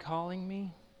God calling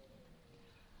me?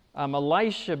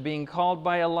 Elisha being called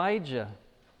by Elijah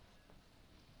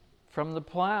from the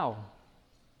plow.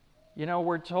 You know,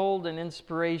 we're told in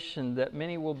inspiration that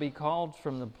many will be called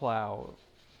from the plow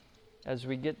as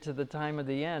we get to the time of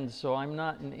the end. So I'm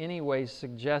not in any way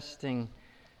suggesting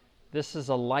this is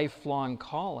a lifelong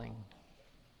calling.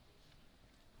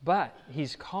 But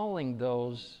He's calling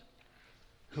those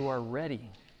who are ready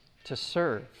to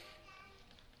serve.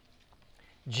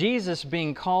 Jesus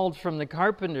being called from the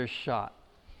carpenter's shop.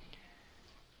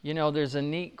 You know, there's a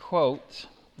neat quote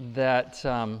that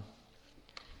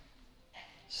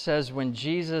says when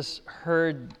Jesus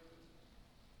heard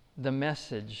the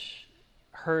message,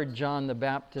 heard John the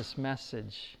Baptist's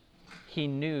message, He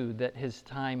knew that His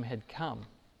time had come.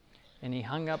 And He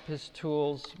hung up His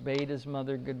tools, bade His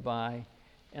mother goodbye,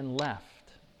 and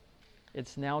left.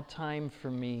 It's now time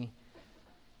for me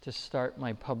to start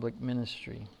my public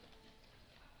ministry.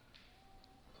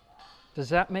 Does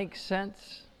that make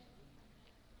sense?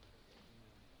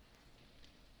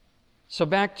 So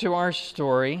back to our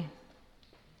story.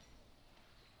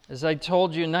 As I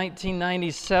told you, in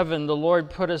 1997, the Lord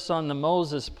put us on the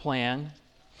Moses plan.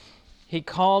 He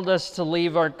called us to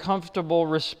leave our comfortable,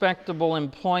 respectable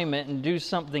employment and do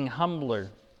something humbler.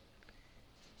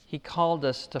 He called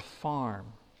us to farm.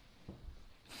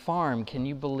 Farm, can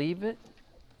you believe it?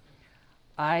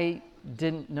 I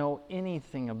didn't know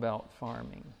anything about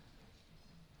farming.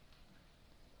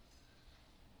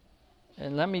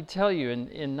 And let me tell you,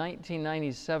 in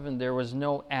 1997, there was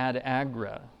no ad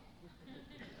agra.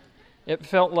 It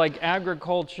felt like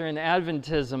agriculture and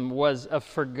Adventism was a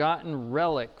forgotten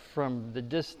relic from the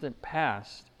distant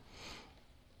past.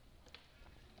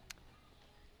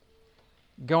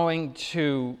 Going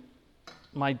to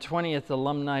my 20th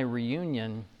alumni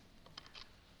reunion,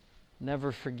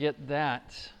 never forget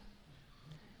that.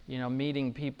 You know,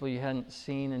 meeting people you hadn't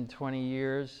seen in 20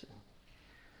 years.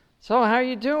 So, how are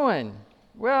you doing?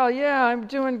 Well, yeah, I'm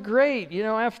doing great. You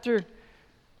know, after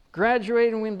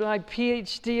graduating with my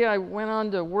PhD, I went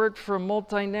on to work for a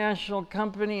multinational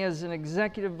company as an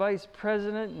executive vice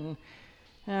president.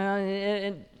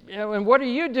 And what are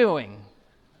you doing?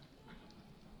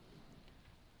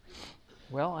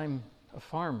 Well, I'm a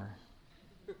farmer.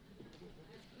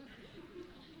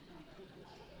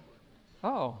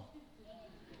 Oh,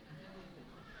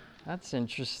 that's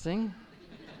interesting.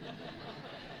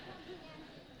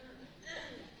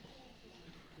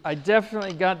 I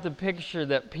definitely got the picture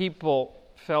that people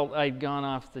felt I'd gone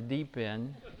off the deep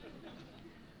end,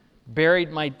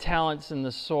 buried my talents in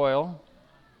the soil,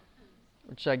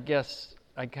 which I guess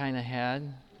I kind of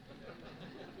had,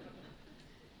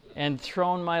 and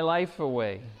thrown my life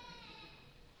away.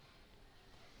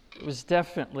 It was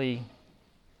definitely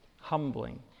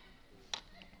humbling.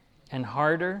 And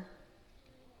harder?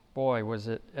 Boy, was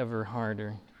it ever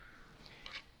harder.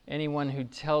 Anyone who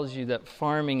tells you that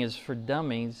farming is for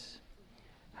dummies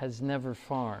has never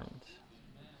farmed.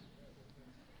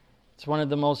 It's one of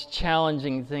the most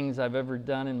challenging things I've ever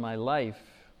done in my life.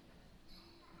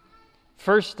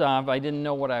 First off, I didn't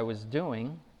know what I was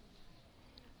doing.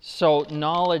 So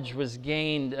knowledge was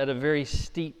gained at a very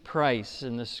steep price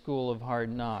in the School of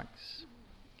Hard Knocks.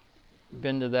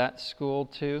 Been to that school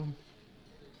too?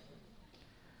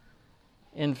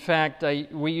 In fact,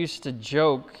 we used to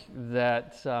joke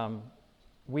that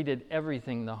we did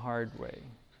everything the hard way.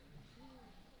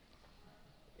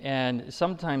 And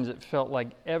sometimes it felt like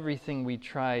everything we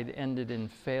tried ended in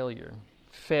failure.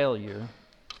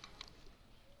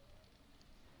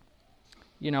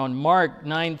 You know, in Mark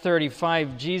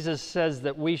 9:35, Jesus says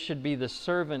that we should be the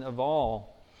servant of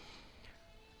all.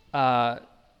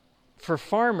 For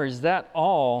farmers, that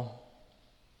all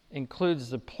includes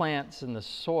the plants and the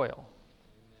soil.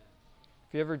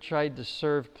 Have you ever tried to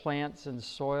serve plants and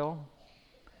soil?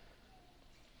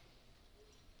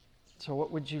 So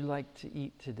what would you like to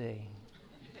eat today?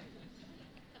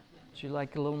 Would you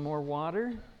like a little more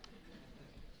water?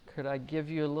 Could I give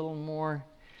you a little more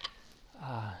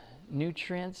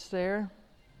nutrients there?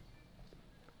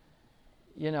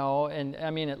 You know, and I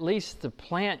mean, at least the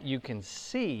plant you can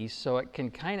see, so it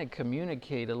can kind of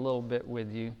communicate a little bit with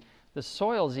you. The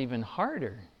soil's even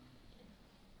harder.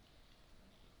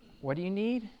 What do you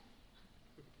need?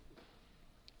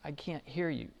 I can't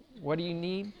hear you. What do you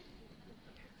need?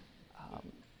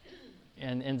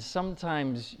 And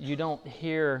sometimes you don't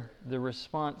hear the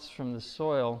response from the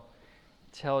soil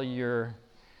till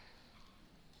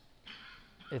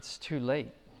it's too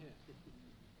late.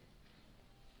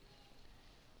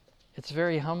 It's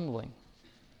very humbling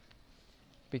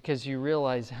because you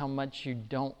realize how much you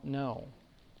don't know.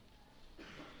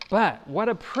 But what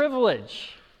a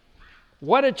privilege!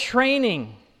 What a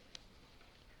training!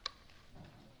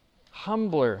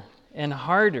 Humbler and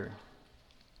harder.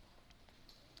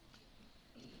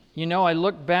 You know, I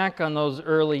look back on those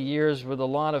early years with a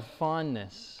lot of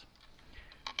fondness.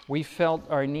 We felt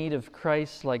our need of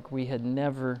Christ like we had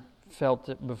never felt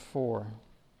it before.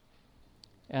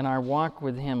 And our walk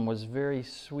with Him was very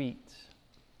sweet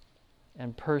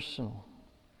and personal.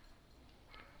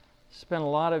 Spent a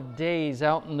lot of days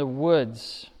out in the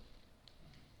woods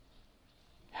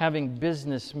having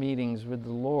business meetings with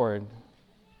the Lord,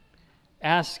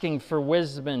 asking for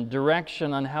wisdom and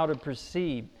direction on how to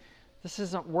proceed. This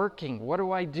isn't working. What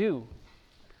do I do?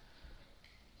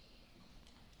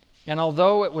 And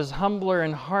although it was humbler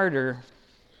and harder,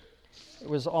 it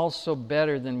was also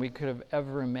better than we could have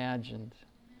ever imagined.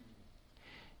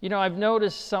 You know, I've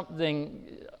noticed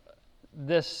something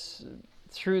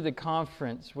through the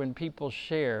conference when people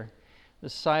share. The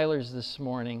Silers this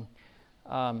morning,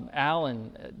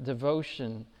 Alan,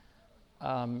 devotion,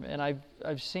 and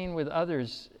I've seen with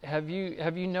others. Have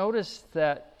you noticed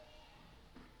that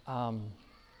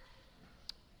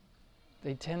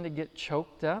they tend to get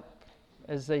choked up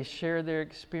as they share their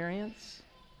experience?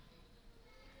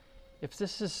 If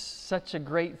this is such a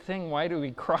great thing, why do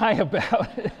we cry about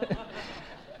it?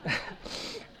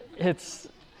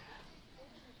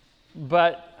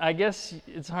 But I guess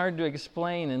it's hard to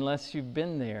explain unless you've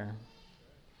been there,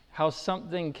 how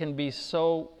something can be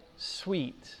so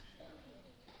sweet,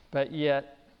 but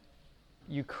yet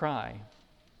you cry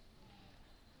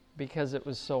because it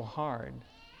was so hard.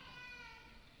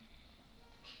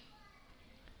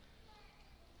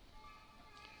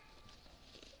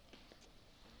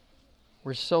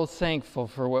 We're so thankful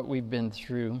for what we've been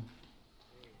through.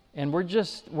 And we're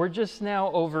just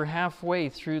now over halfway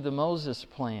through the Moses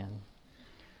plan.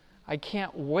 I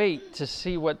can't wait to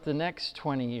see what the next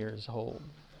 20 years hold.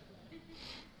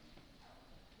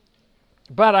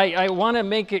 But I want to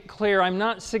make it clear, I'm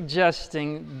not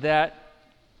suggesting that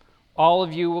all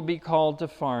of you will be called to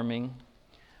farming.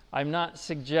 I'm not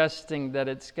suggesting that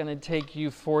it's going to take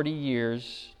you 40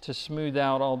 years to smooth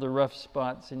out all the rough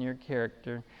spots in your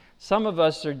character. Some of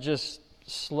us are just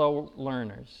slow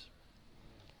learners.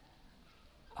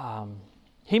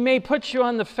 He may put you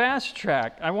on the fast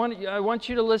track. I want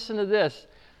you to listen to this.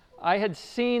 I had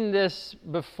seen this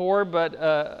before, but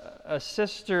a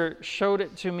sister showed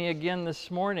it to me again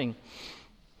this morning.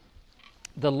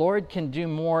 The Lord can do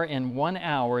more in 1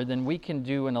 hour than we can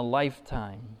do in a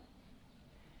lifetime.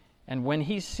 And when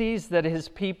He sees that His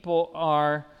people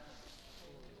are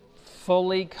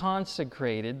fully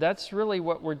consecrated, that's really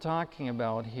what we're talking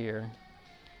about here.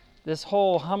 This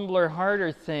whole humbler,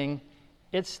 harder thing,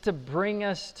 it's to bring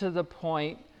us to the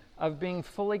point of being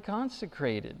fully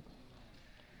consecrated.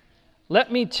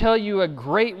 Let me tell you, a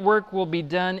great work will be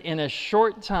done in a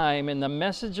short time, and the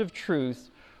message of truth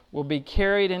will be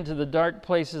carried into the dark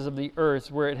places of the earth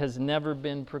where it has never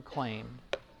been proclaimed.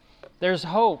 There's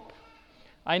hope.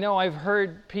 I know I've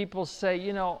heard people say,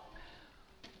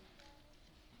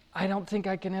 I don't think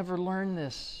I can ever learn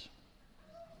this.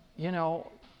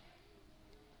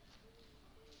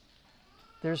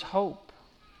 There's hope.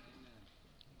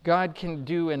 God can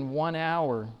do in 1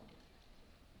 hour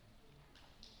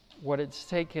what it's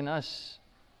taken us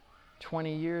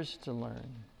 20 years to learn.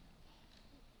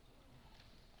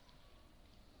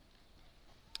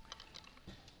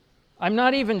 I'm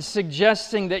not even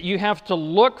suggesting that you have to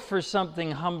look for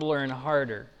something humbler and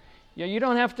harder. You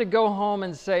don't have to go home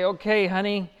and say, okay,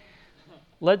 honey,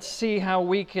 let's see how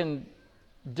we can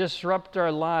disrupt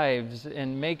our lives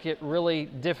and make it really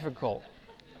difficult.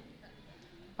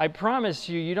 I promise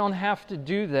you, you don't have to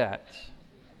do that.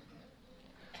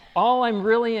 All I'm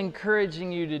really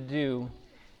encouraging you to do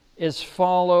is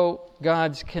follow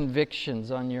God's convictions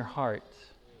on your heart.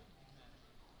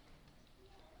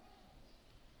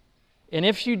 And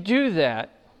if you do that,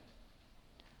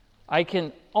 I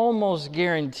can almost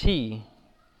guarantee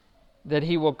that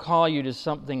He will call you to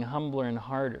something humbler and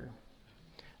harder.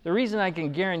 The reason I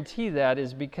can guarantee that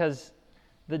is because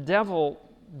the devil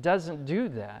doesn't do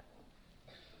that.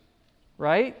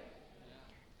 Right?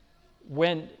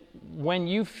 When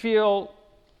you feel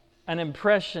an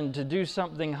impression to do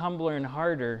something humbler and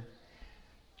harder,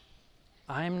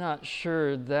 I'm not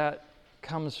sure that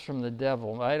comes from the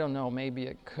devil. I don't know, maybe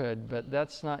it could, but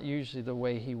that's not usually the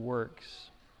way he works.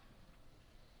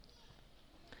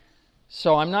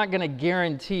 So I'm not going to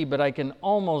guarantee, but I can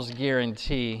almost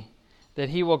guarantee that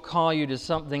He will call you to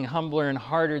something humbler and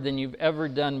harder than you've ever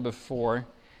done before.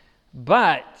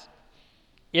 But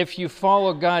if you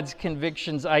follow God's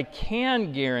convictions, I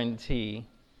can guarantee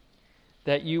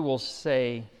that you will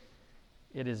say,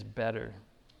 it is better.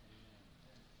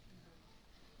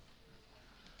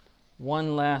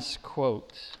 One last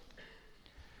quote.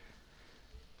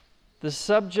 The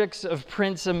subjects of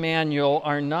Prince Emmanuel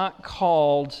are not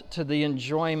called to the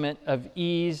enjoyment of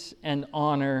ease and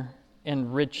honor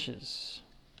and riches,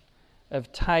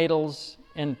 of titles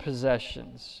and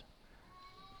possessions.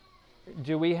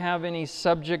 Do we have any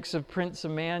subjects of Prince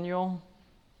Emmanuel?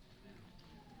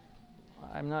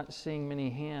 I'm not seeing many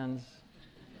hands.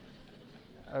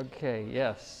 Okay,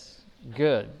 yes,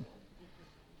 good.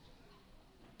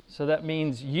 So that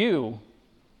means you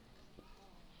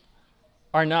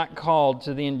are not called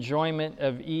to the enjoyment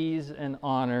of ease and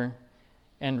honor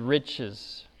and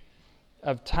riches,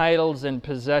 of titles and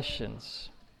possessions.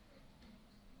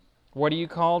 What are you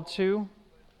called to?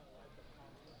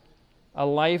 A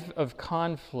life of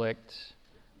conflict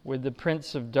with the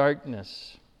Prince of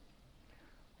Darkness.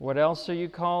 What else are you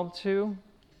called to?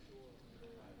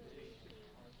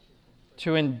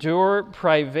 To endure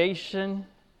privation,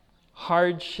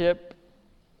 hardship,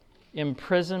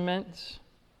 imprisonment,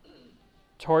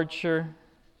 torture,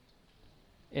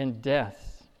 and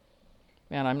death.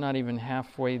 Man, I'm not even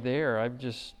halfway there. I've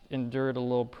just endured a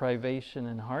little privation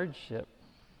and hardship.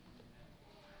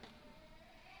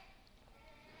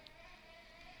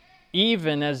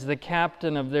 Even as the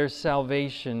captain of their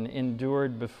salvation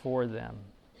endured before them.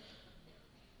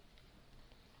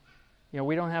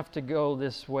 We don't have to go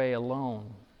this way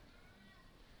alone.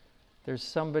 There's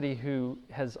somebody who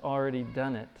has already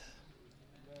done it.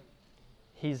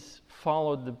 he's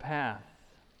followed the path.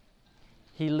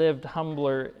 He lived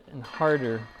humbler and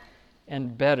harder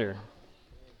and better.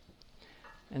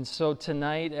 And so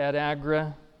tonight at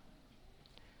Agra,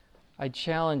 I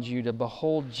challenge you to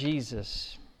behold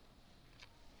Jesus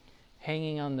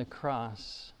hanging on the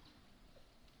cross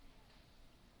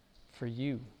for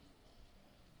you,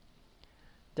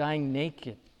 dying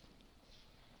naked.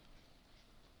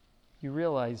 You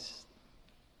realize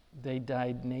they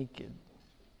died naked.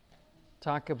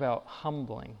 Talk about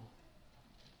humbling.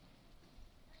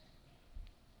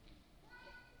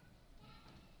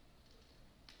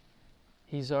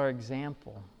 He's our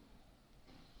example.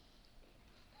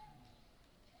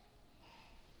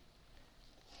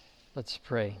 Let's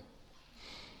pray.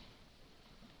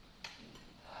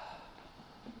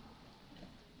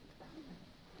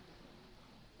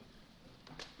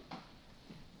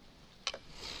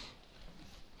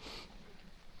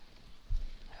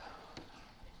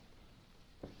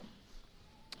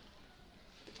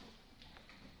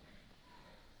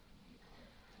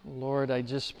 Lord, I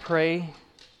just pray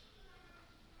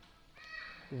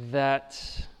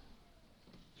that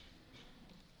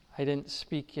I didn't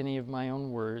speak any of my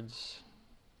own words.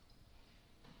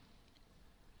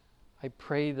 I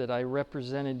pray that I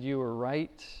represented you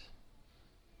aright.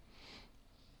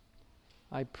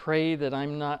 I pray that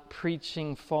I'm not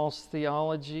preaching false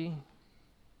theology.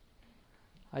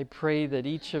 I pray that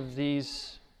each of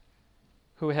these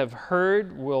who have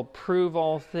heard will prove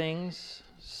all things,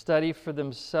 study for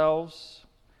themselves,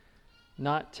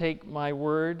 not take my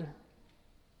word,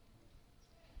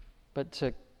 but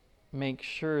to make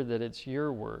sure that it's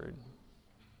your word.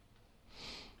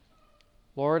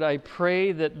 Lord, I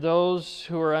pray that those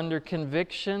who are under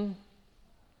conviction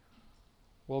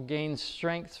will gain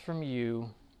strength from you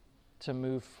to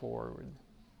move forward.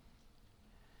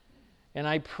 And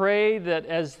I pray that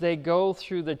as they go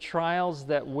through the trials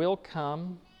that will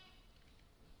come,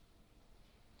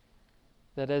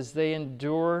 that as they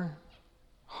endure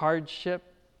hardship,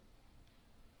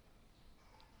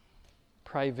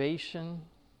 privation,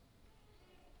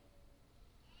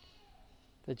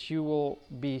 that you will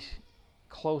be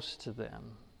close to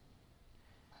them,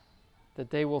 that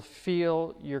they will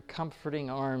feel your comforting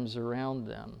arms around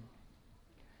them,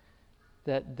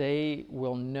 that they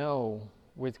will know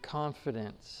with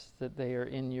confidence that they are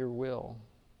in your will.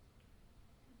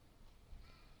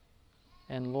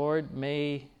 And Lord,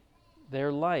 may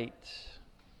their light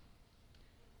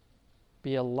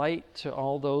be a light to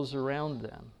all those around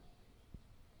them.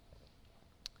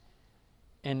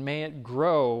 And may it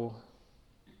grow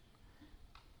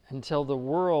until the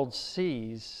world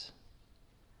sees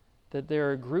that there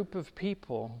are a group of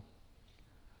people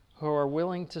who are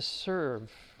willing to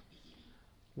serve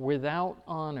without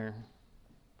honor,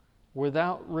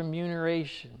 without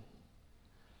remuneration,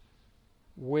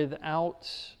 without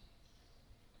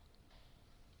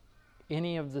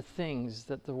any of the things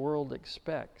that the world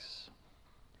expects,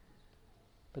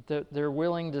 but that they're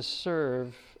willing to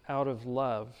serve out of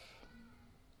love.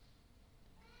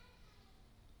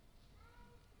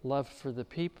 Love for the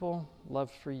people,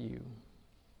 love for you.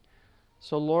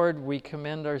 So Lord, we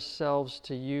commend ourselves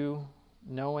to you,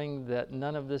 knowing that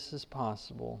none of this is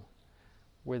possible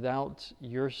without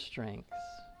your strength,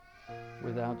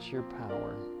 without your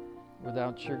power,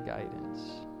 without your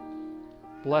guidance.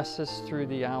 Bless us through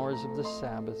the hours of the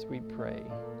Sabbath, we pray.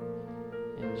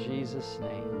 In Jesus'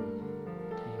 name,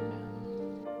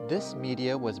 amen. This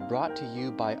media was brought to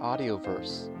you by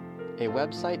Audioverse, a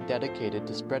website dedicated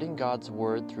to spreading God's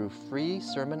Word through free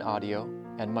sermon audio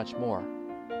and much more.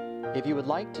 If you would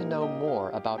like to know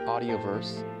more about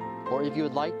Audioverse, or if you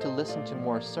would like to listen to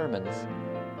more sermons,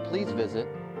 please visit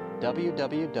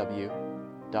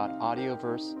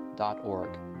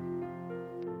www.audioverse.org.